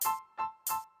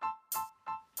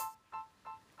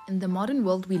In the modern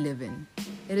world we live in,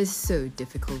 it is so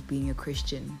difficult being a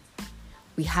Christian.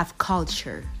 We have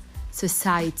culture,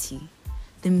 society,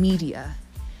 the media,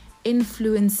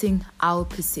 influencing our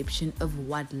perception of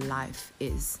what life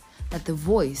is, that the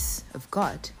voice of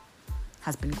God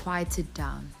has been quieted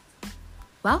down.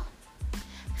 Well,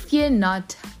 fear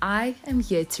not, I am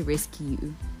here to rescue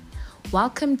you.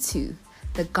 Welcome to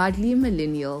the Godly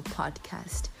Millennial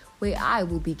podcast, where I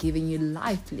will be giving you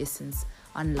life lessons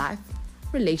on life,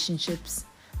 relationships,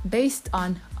 based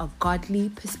on a godly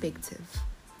perspective.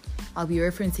 I'll be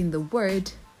referencing the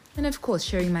word and of course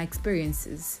sharing my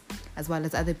experiences as well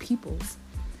as other people's.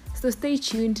 So stay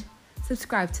tuned,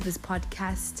 subscribe to this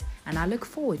podcast, and I look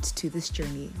forward to this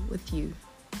journey with you.